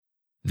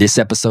This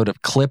episode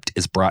of Clipped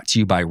is brought to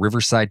you by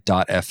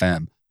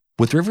Riverside.fm.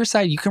 With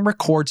Riverside, you can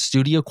record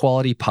studio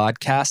quality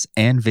podcasts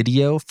and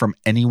video from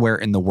anywhere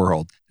in the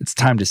world. It's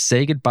time to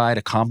say goodbye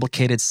to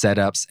complicated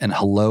setups and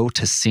hello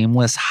to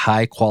seamless,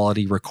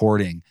 high-quality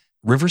recording.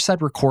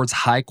 Riverside records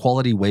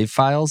high-quality WAV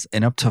files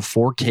and up to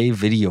 4K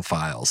video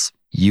files.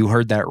 You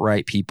heard that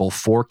right, people.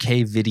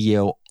 4K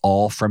video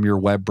all from your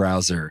web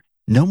browser.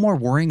 No more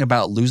worrying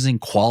about losing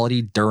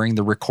quality during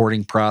the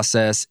recording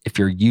process. If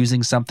you're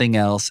using something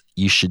else,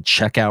 you should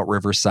check out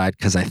Riverside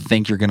because I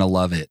think you're going to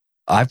love it.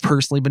 I've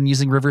personally been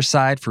using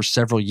Riverside for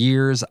several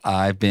years.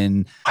 I've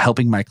been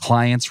helping my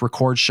clients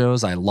record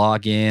shows. I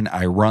log in,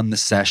 I run the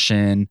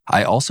session.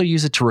 I also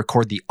use it to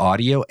record the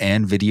audio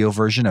and video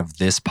version of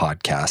this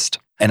podcast.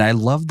 And I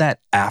love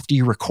that after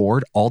you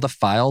record, all the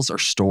files are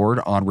stored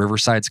on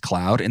Riverside's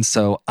cloud. And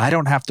so I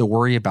don't have to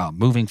worry about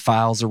moving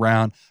files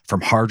around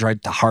from hard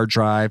drive to hard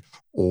drive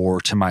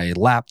or to my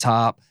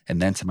laptop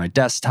and then to my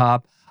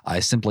desktop. I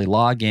simply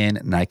log in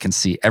and I can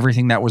see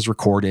everything that was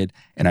recorded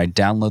and I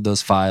download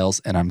those files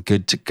and I'm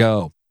good to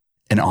go.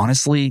 And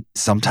honestly,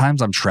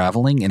 sometimes I'm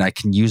traveling and I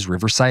can use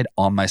Riverside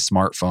on my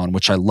smartphone,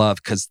 which I love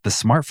because the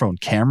smartphone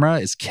camera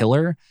is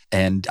killer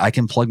and I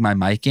can plug my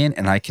mic in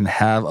and I can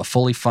have a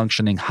fully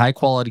functioning high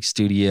quality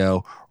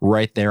studio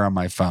right there on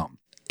my phone.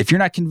 If you're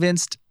not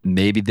convinced,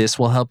 maybe this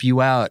will help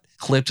you out.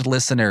 Clipped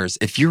listeners,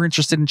 if you're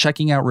interested in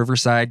checking out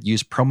Riverside,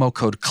 use promo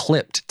code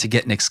CLIPPED to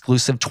get an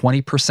exclusive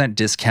 20%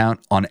 discount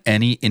on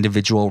any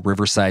individual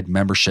Riverside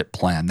membership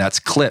plan. That's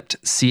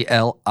CLIPPED,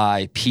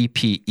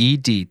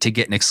 CLIPPED, to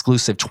get an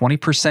exclusive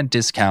 20%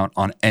 discount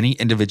on any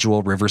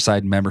individual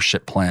Riverside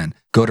membership plan.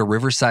 Go to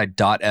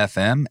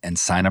riverside.fm and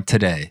sign up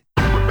today.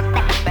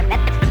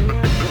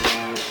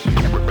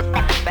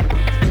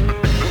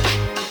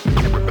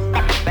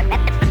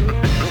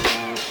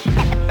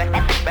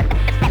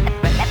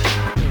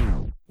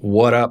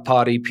 What up,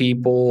 potty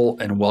people,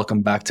 and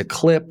welcome back to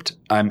Clipped.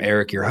 I'm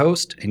Eric, your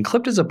host, and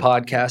Clipped is a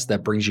podcast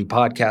that brings you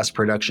podcast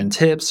production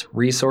tips,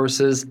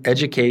 resources,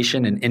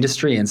 education, and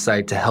industry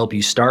insight to help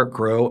you start,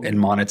 grow, and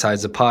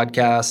monetize a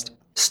podcast.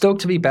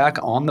 Stoked to be back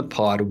on the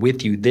pod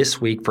with you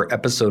this week for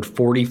episode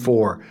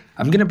 44.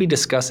 I'm going to be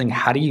discussing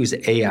how to use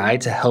AI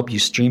to help you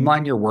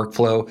streamline your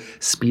workflow,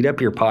 speed up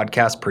your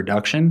podcast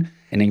production,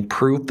 and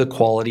improve the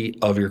quality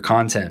of your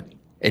content.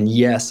 And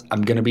yes,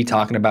 I'm going to be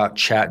talking about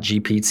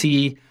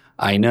ChatGPT.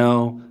 I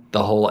know,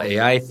 the whole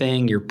AI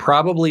thing, you're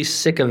probably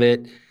sick of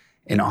it.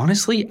 And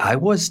honestly, I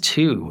was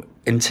too,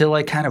 until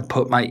I kind of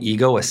put my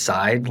ego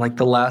aside like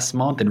the last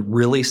month and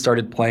really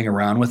started playing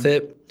around with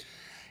it.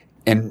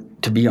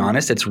 And to be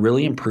honest, it's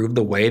really improved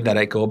the way that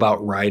I go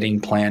about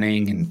writing,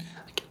 planning, and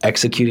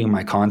executing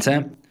my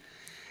content.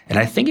 And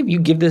I think if you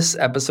give this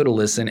episode a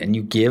listen and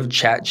you give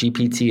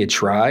ChatGPT a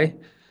try,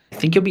 I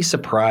think you'll be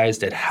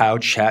surprised at how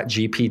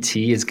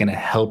ChatGPT is going to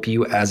help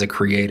you as a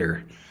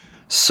creator.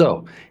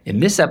 So, in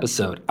this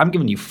episode, I'm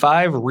giving you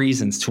 5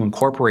 reasons to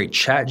incorporate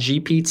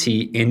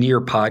ChatGPT into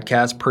your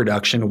podcast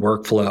production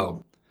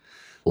workflow.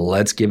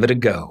 Let's give it a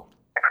go.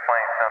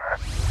 Explain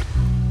something.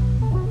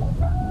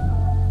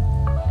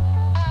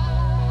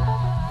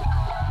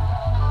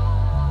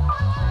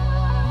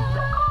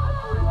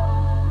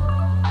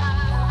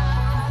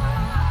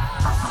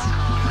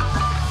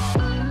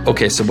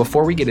 Okay, so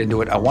before we get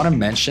into it, I want to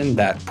mention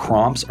that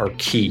prompts are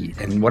key.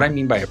 And what I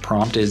mean by a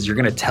prompt is you're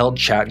going to tell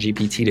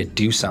ChatGPT to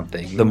do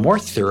something. The more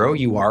thorough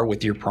you are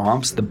with your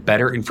prompts, the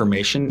better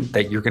information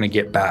that you're going to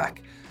get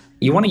back.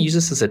 You want to use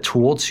this as a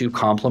tool to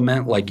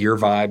complement like your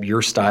vibe,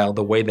 your style,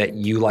 the way that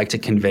you like to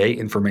convey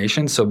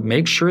information. So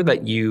make sure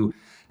that you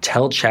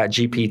tell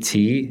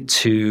ChatGPT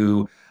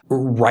to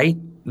write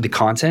the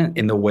content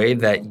in the way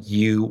that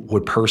you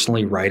would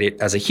personally write it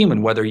as a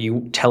human, whether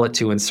you tell it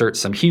to insert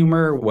some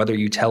humor, whether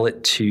you tell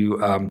it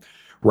to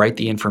write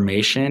the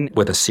information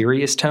with a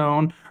serious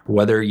tone,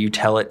 whether you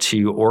tell it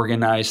to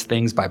organize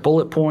things by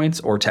bullet points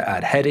or to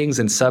add headings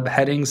and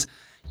subheadings.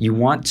 You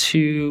want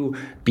to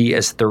be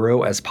as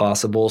thorough as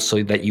possible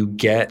so that you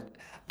get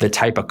the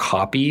type of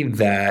copy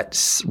that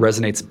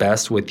resonates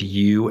best with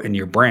you and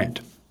your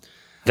brand.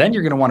 Then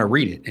you're going to want to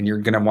read it and you're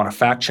going to want to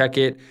fact check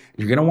it.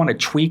 You're going to want to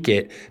tweak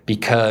it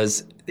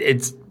because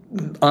it's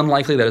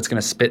unlikely that it's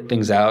going to spit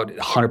things out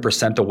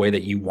 100% the way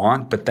that you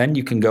want. But then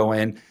you can go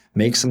in,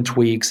 make some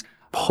tweaks,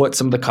 put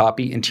some of the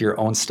copy into your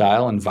own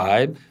style and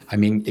vibe. I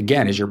mean,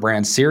 again, is your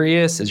brand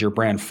serious? Is your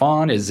brand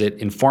fun? Is it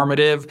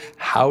informative?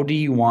 How do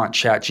you want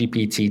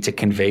ChatGPT to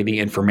convey the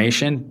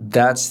information?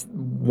 That's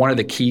one of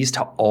the keys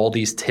to all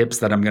these tips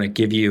that I'm going to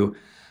give you.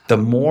 The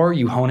more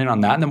you hone in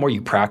on that and the more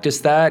you practice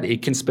that,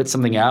 it can spit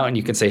something out and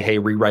you can say, hey,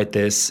 rewrite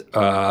this in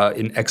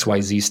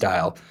XYZ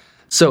style.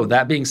 So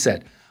that being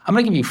said, I'm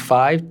going to give you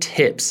 5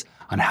 tips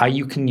on how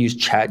you can use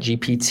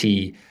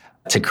ChatGPT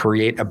to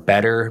create a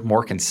better,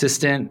 more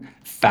consistent,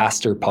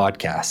 faster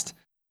podcast.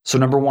 So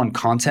number 1,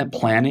 content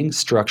planning,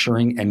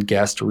 structuring, and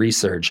guest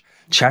research.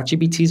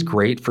 ChatGPT is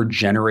great for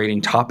generating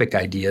topic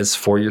ideas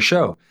for your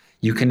show.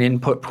 You can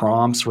input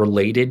prompts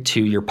related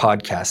to your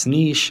podcast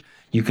niche.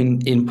 You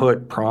can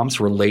input prompts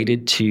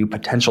related to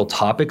potential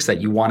topics that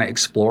you want to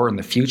explore in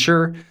the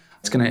future.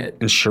 It's going to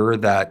ensure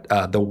that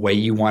the way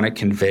you want to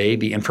convey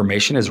the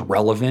information is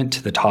relevant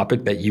to the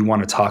topic that you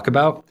want to talk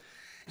about.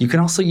 You can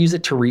also use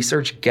it to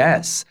research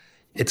guests.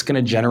 It's going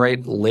to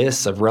generate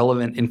lists of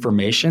relevant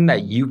information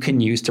that you can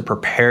use to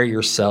prepare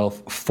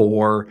yourself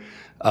for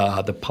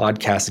the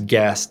podcast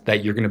guest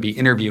that you're going to be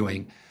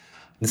interviewing.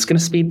 It's going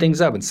to speed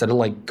things up. Instead of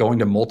like going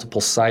to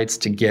multiple sites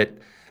to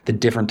get the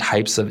different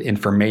types of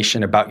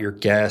information about your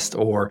guest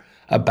or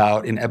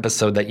about an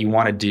episode that you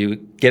want to do,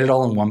 get it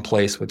all in one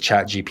place with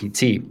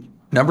ChatGPT.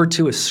 Number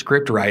 2 is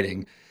script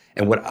writing.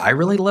 And what I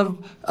really love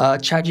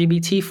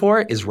ChatGPT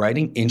for is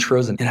writing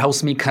intros, and it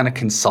helps me kind of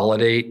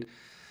consolidate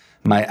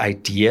my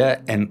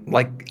idea. And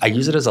like I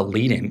use it as a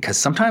lead-in because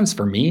sometimes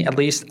for me, at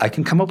least, I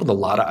can come up with a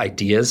lot of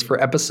ideas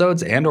for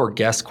episodes and or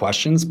guest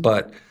questions,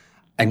 but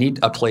I need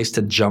a place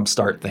to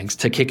jumpstart things,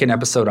 to kick an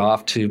episode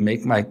off, to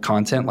make my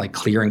content like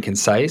clear and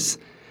concise.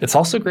 It's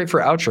also great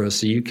for outros.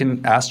 So you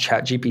can ask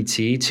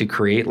ChatGPT to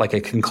create like a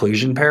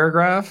conclusion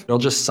paragraph. It'll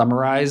just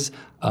summarize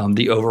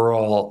the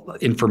overall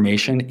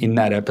information in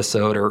that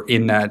episode or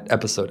in that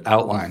episode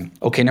outline.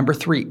 Okay, number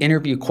 3,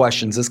 interview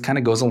questions. This kind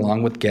of goes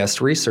along with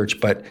guest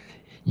research, but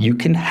you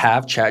can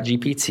have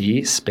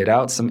ChatGPT spit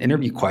out some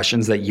interview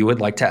questions that you would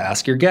like to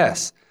ask your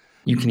guests.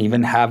 You can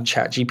even have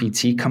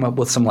ChatGPT come up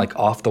with some like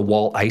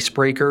off-the-wall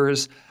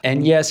icebreakers.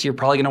 And yes, you're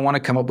probably going to want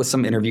to come up with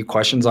some interview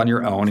questions on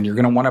your own, and you're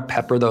going to want to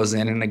pepper those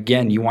in. And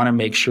again, you want to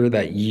make sure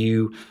that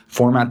you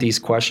format these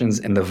questions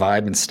in the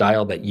vibe and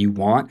style that you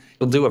want.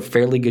 You'll do a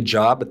fairly good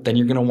job, but then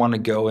you're going to want to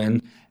go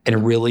in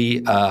and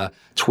really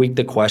tweak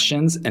the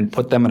questions and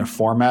put them in a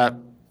format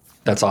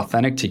that's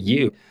authentic to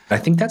you. I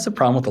think that's the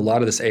problem with a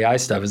lot of this AI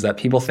stuff is that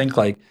people think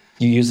like,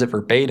 you use it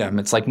verbatim.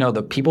 It's like, no,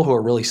 the people who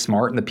are really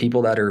smart and the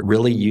people that are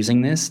really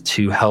using this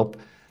to help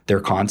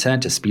their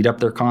content, to speed up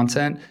their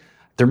content,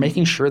 they're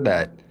making sure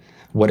that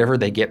whatever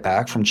they get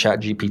back from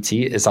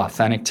ChatGPT is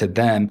authentic to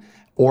them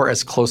or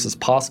as close as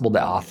possible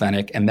to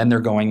authentic. And then they're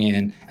going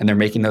in and they're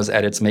making those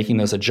edits, making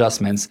those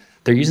adjustments.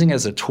 They're using it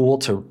as a tool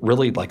to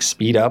really like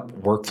speed up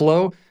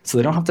workflow so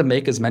they don't have to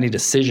make as many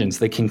decisions.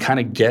 They can kind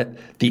of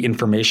get the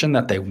information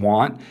that they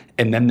want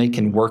and then they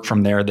can work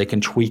from there. They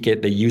can tweak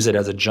it. They use it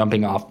as a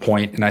jumping off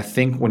point. And I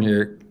think when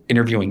you're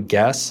interviewing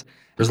guests,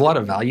 there's a lot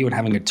of value in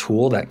having a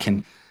tool that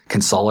can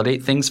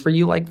consolidate things for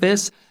you like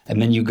this.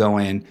 And then you go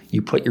in,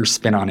 you put your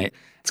spin on it.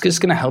 It's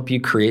just going to help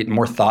you create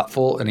more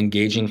thoughtful and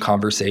engaging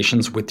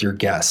conversations with your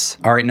guests.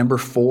 All right, number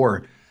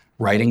 4,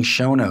 writing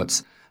show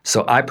notes.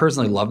 So I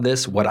personally love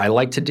this. What I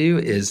like to do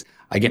is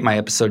I get my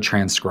episode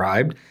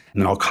transcribed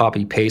and then I'll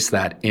copy paste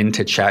that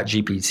into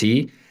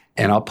ChatGPT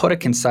and I'll put a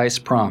concise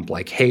prompt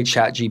like, hey,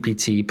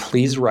 ChatGPT,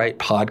 please write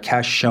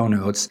podcast show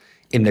notes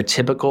in the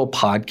typical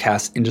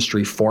podcast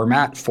industry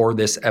format for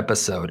this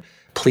episode.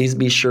 Please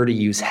be sure to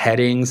use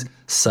headings,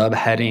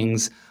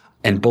 subheadings,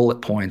 and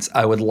bullet points.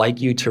 I would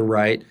like you to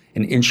write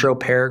an intro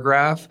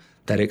paragraph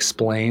that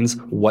explains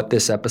what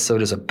this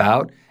episode is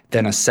about,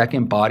 then a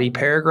second body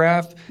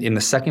paragraph. In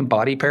the second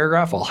body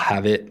paragraph, I'll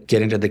have it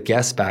get into the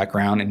guest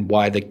background and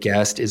why the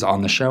guest is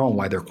on the show and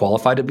why they're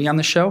qualified to be on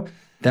the show.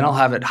 Then I'll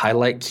have it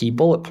highlight key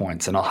bullet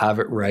points and I'll have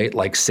it write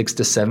like 6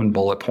 to 7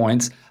 bullet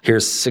points.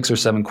 Here's 6 or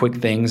 7 quick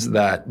things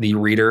that the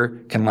reader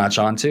can latch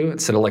onto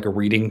instead of like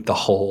reading the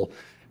whole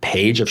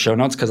page of show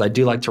notes, because I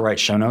do like to write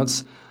show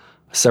notes,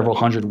 several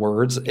hundred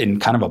words in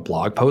kind of a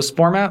blog post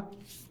format,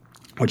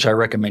 which I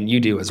recommend you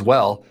do as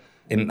well.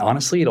 And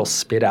honestly, it'll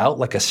spit out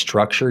like a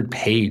structured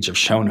page of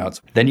show notes.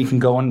 Then you can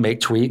go and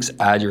make tweaks,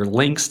 add your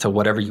links to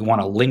whatever you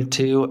want to link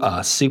to.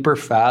 A super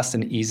fast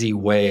and easy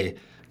way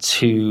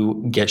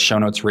to get show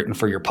notes written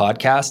for your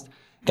podcast.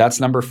 That's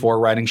number 4,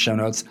 writing show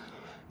notes.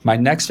 My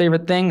next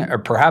favorite thing, or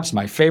perhaps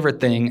my favorite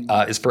thing,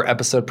 is for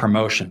episode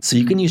promotion. So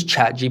you can use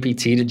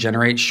ChatGPT to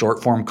generate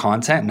short form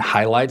content and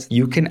highlights.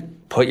 You can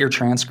put your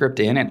transcript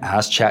in and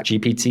ask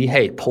ChatGPT,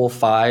 hey, pull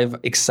 5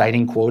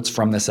 exciting quotes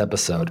from this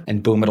episode.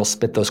 And boom, it'll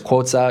spit those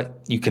quotes out.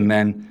 You can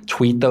then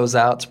tweet those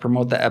out to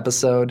promote the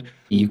episode.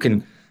 You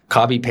can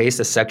copy paste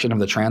a section of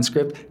the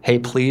transcript. Hey,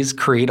 please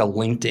create a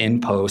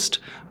LinkedIn post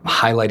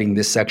highlighting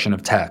this section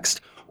of text.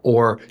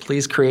 Or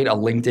please create a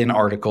LinkedIn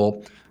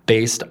article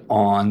based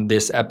on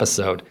this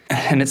episode.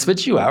 And it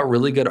spits you out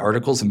really good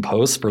articles and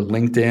posts for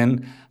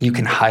LinkedIn. You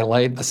can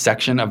highlight a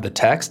section of the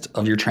text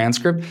of your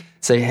transcript.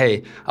 Say,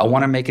 hey, I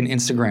want to make an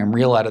Instagram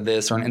reel out of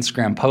this or an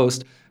Instagram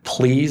post.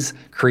 Please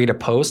create a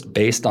post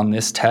based on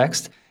this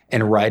text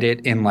and write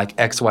it in like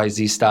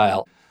XYZ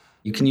style.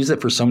 You can use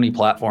it for so many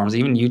platforms,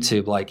 even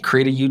YouTube, like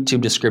create a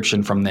YouTube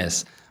description from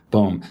this.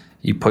 Boom.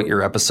 You put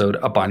your episode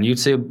up on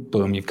YouTube.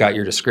 Boom, you've got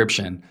your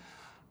description.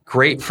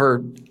 Great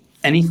for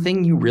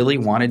anything you really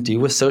want to do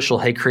with social.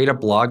 Hey, create a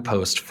blog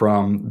post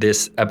from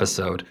this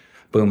episode.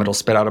 Boom, it'll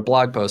spit out a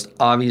blog post.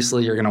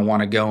 Obviously, you're going to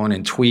want to go in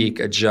and tweak,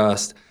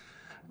 adjust,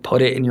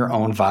 put it in your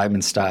own vibe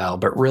and style.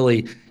 But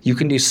really, you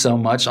can do so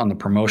much on the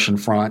promotion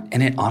front.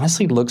 And it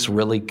honestly looks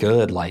really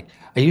good. Like,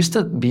 I used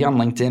to be on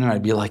LinkedIn and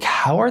I'd be like,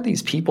 how are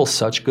these people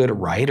such good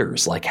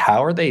writers? Like,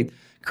 how are they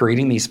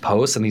creating these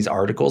posts and these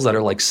articles that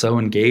are like so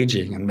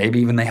engaging? And maybe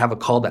even they have a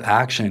call to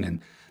action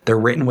and They're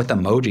written with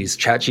emojis.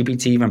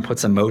 ChatGPT even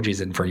puts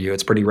emojis in for you.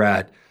 It's pretty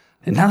rad.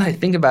 And now that I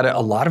think about it, a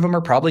lot of them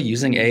are probably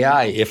using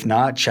AI, if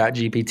not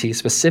ChatGPT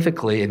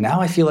specifically. And now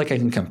I feel like I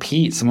can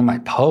compete. Some of my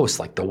posts,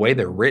 like the way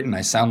they're written,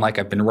 I sound like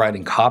I've been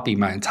writing copy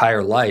my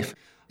entire life.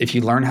 If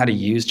you learn how to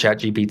use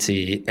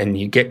ChatGPT and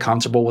you get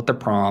comfortable with the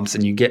prompts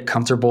and you get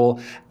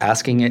comfortable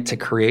asking it to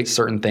create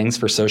certain things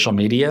for social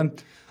media,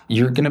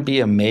 you're going to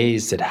be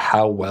amazed at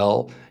how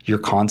well your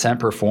content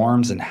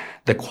performs and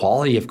the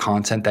quality of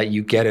content that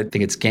you get. I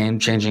think it's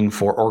game-changing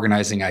for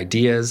organizing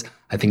ideas.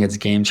 I think it's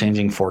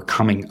game-changing for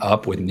coming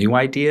up with new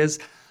ideas.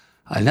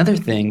 Another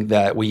thing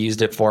that we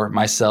used it for,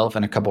 myself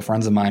and a couple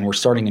friends of mine, we're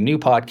starting a new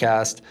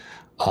podcast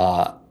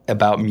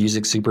about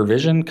music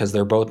supervision because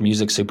they're both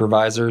music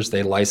supervisors.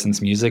 They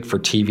license music for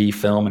TV,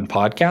 film, and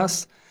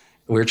podcasts.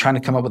 We were trying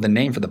to come up with a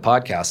name for the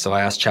podcast. So I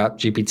asked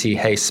ChatGPT,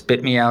 hey,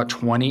 spit me out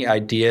 20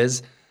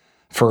 ideas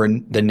for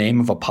the name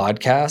of a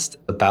podcast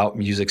about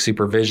music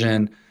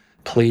supervision.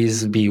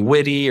 Please be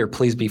witty or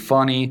please be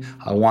funny.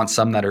 I want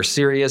some that are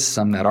serious,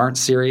 some that aren't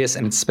serious.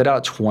 And it spit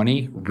out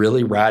 20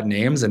 really rad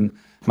names. And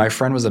my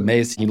friend was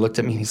amazed. He looked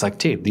at me and he's like,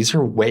 dude, these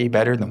are way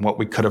better than what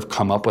we could have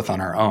come up with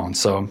on our own.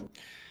 So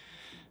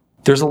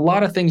there's a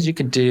lot of things you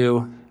could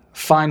do.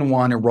 Find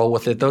one and roll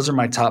with it. Those are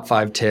my top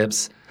 5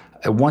 tips.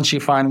 Once you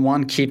find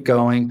one, keep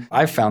going.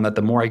 I've found that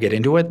the more I get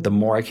into it, the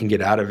more I can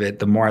get out of it,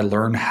 the more I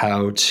learn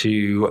how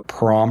to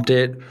prompt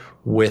it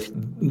with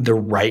the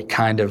right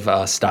kind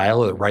of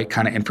style, the right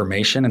kind of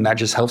information, and that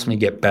just helps me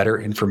get better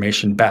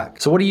information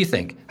back. So what do you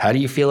think? How do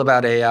you feel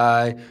about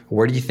AI?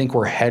 Where do you think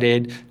we're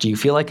headed? Do you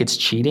feel like it's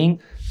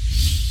cheating?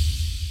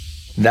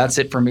 That's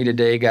it for me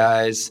today,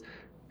 guys.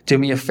 Do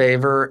me a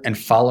favor and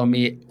follow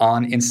me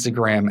on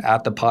Instagram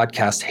at The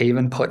Podcast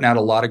Haven, putting out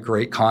a lot of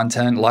great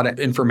content, a lot of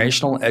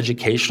informational,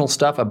 educational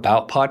stuff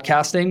about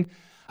podcasting.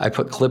 I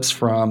put clips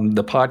from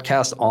the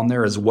podcast on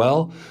there as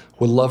well.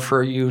 Would love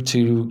for you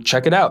to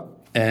check it out.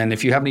 And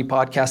if you have any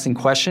podcasting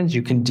questions,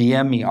 you can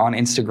DM me on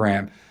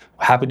Instagram.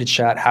 Happy to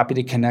chat, happy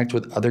to connect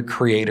with other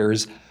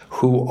creators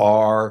who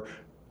are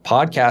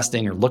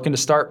podcasting or looking to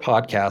start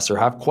podcasts or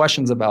have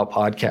questions about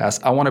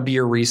podcasts. I want to be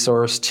your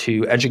resource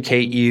to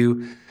educate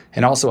you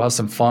and also have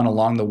some fun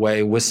along the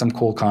way with some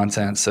cool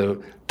content.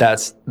 So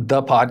that's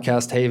The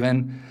Podcast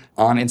Haven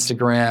on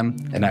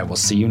Instagram, and I will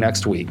see you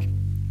next week.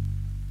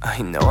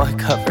 I know I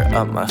cover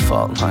up my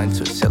fault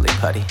lines with silly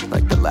putty.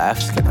 Like the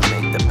laughs gonna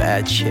make the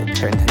bad shit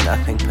turn to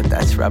nothing, but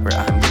that's rubber,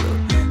 I'm glue.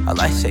 All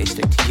I say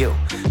stick to you,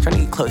 trying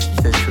to get closer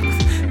to the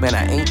truth. Man,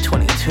 I ain't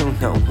 22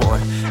 no more.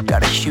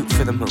 Gotta shoot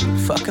for the moon,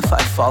 fuck if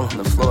I fall on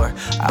the floor.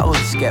 I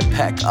always get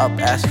back up,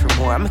 ask for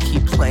more. I'ma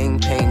keep playing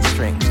pain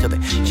strings till they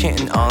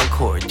chanting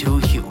encore. Do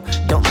you?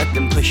 Don't let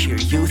them push your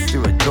youth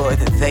through a door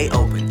that they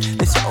open.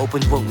 This an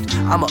open wound,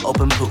 I'm an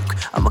open book.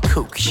 I'm a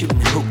kook, shooting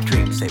hoop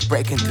dreams, they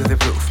breaking through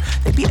the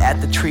roof. They be at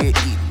the tree of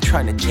Eden,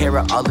 trying to tear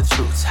out all its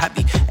roots. I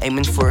be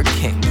aiming for a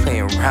king,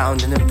 playing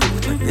around in a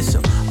booth. Like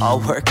this'll all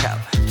work out.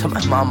 Tell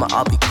my mama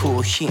I'll be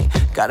cool, she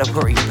ain't gotta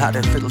worry about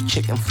a little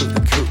chicken flew the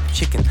coop.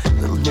 Chicken,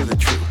 little knew the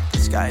truth. The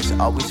sky's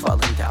always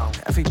falling down.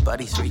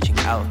 Everybody's reaching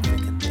out,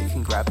 thinking they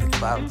can grab the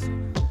clouds.